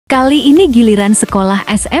Kali ini giliran sekolah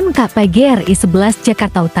SMK PGRI 11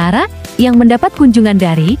 Jakarta Utara yang mendapat kunjungan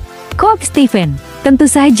dari Coach Steven. Tentu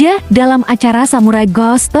saja dalam acara Samurai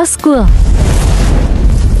Goes to School.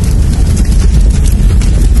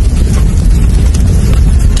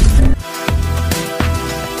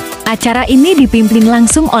 Acara ini dipimpin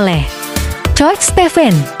langsung oleh Coach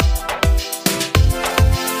Steven.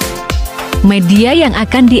 Media yang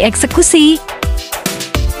akan dieksekusi: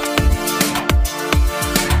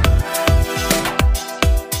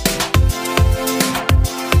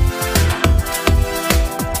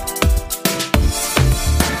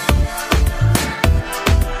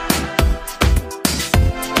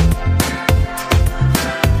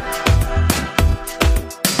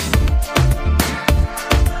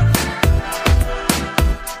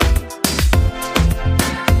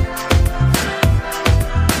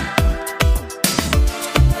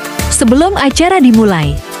 sebelum acara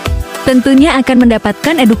dimulai, tentunya akan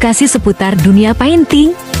mendapatkan edukasi seputar dunia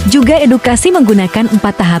painting, juga edukasi menggunakan 4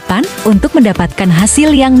 tahapan untuk mendapatkan hasil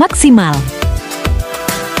yang maksimal.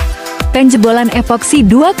 Penjebolan epoksi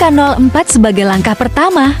 2K04 sebagai langkah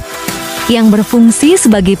pertama, yang berfungsi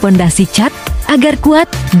sebagai pondasi cat agar kuat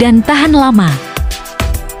dan tahan lama.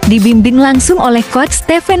 Dibimbing langsung oleh Coach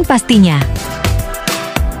Steven pastinya.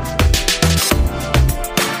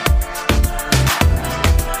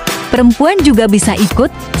 Perempuan juga bisa ikut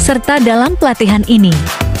serta dalam pelatihan ini.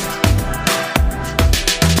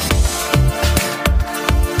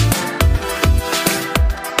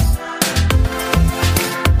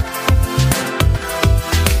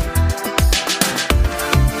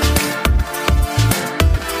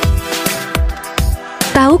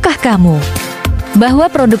 Tahukah kamu bahwa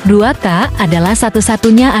produk 2K adalah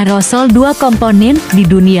satu-satunya aerosol 2 komponen di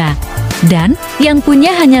dunia dan yang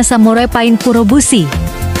punya hanya Samurai Paint Kurobushi?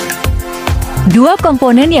 2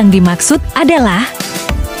 komponen yang dimaksud adalah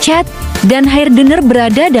cat dan hardener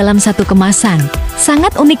berada dalam satu kemasan.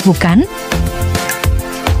 Sangat unik, bukan?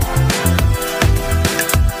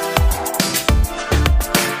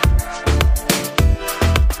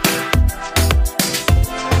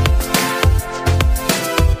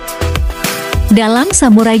 Dalam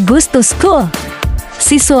Samurai Goes to School,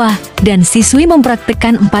 siswa dan siswi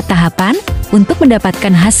mempraktikkan 4 tahapan untuk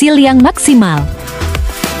mendapatkan hasil yang maksimal.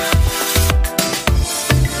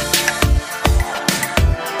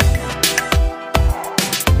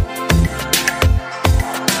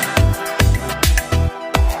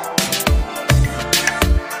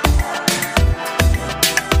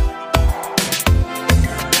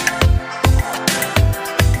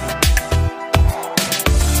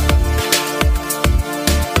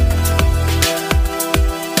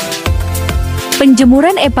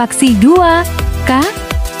 Penjemuran epoksi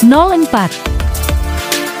 2K04.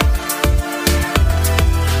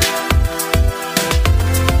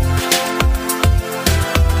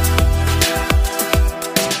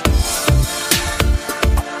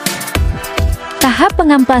 Tahap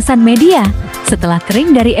pengampasan media setelah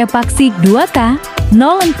kering dari epoksi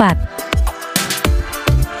 2K04.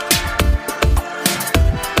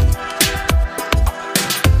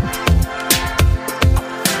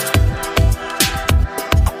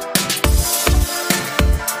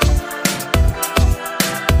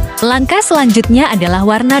 Langkah selanjutnya adalah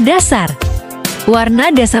warna dasar.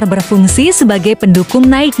 Warna dasar berfungsi sebagai pendukung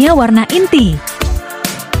naiknya warna inti.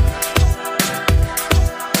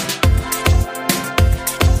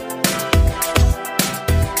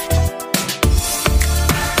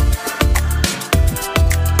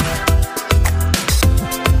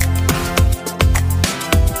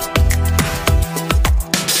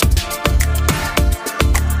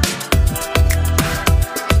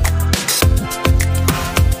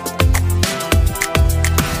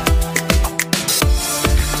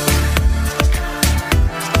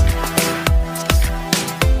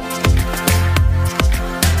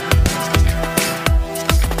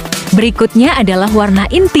 Berikutnya adalah warna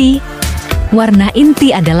inti. Warna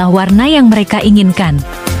inti adalah warna yang mereka inginkan.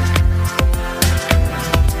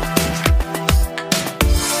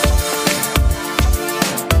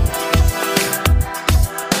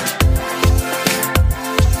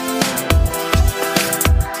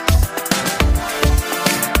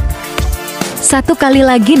 Satu kali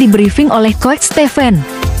lagi di-briefing oleh Coach Steven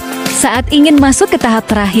saat ingin masuk ke tahap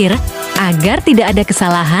terakhir agar tidak ada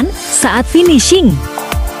kesalahan saat finishing.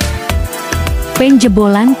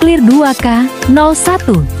 Penjebolan clear 2K01.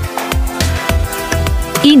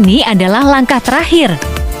 Ini adalah langkah terakhir,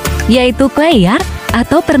 yaitu clear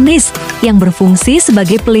atau pernis yang berfungsi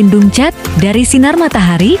sebagai pelindung cat dari sinar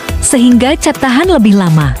matahari sehingga cat tahan lebih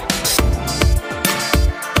lama.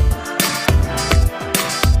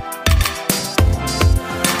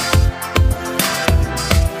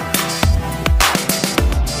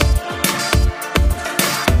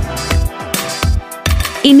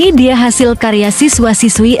 Ini dia hasil karya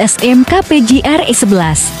siswa-siswi SMK PGRI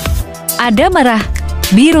 11. Ada merah,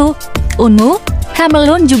 biru, ungu,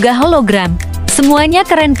 kamelon juga hologram. Semuanya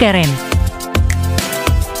keren-keren.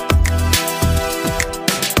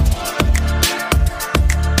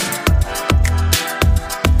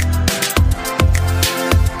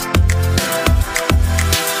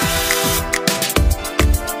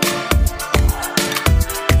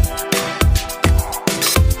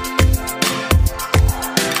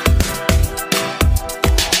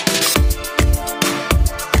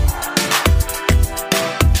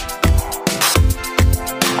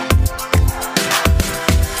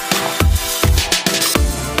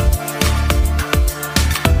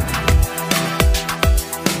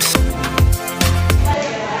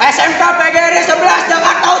 SMK PGRI 11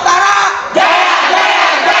 Jakarta Utara. Jaya, jaya,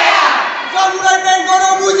 jaya. Kamu dan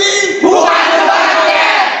Goro Muji.